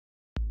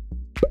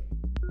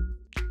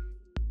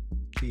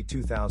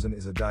P2000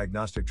 is a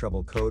diagnostic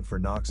trouble code for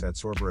NOx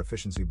Adsorber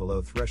efficiency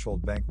below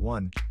threshold bank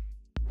 1.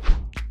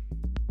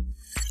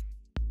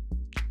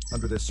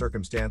 Under this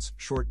circumstance,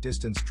 short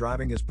distance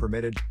driving is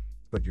permitted,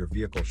 but your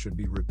vehicle should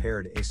be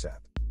repaired ASAP.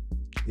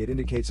 It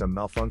indicates a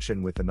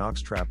malfunction with the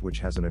NOx Trap, which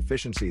has an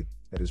efficiency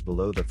that is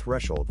below the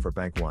threshold for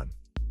bank 1.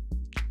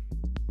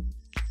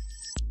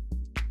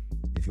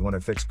 If you want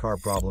to fix car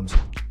problems,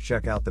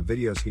 check out the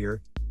videos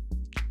here.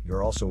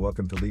 You're also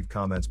welcome to leave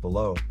comments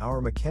below.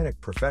 Our mechanic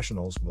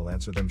professionals will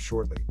answer them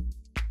shortly.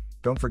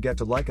 Don't forget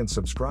to like and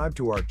subscribe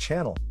to our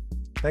channel.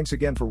 Thanks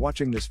again for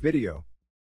watching this video.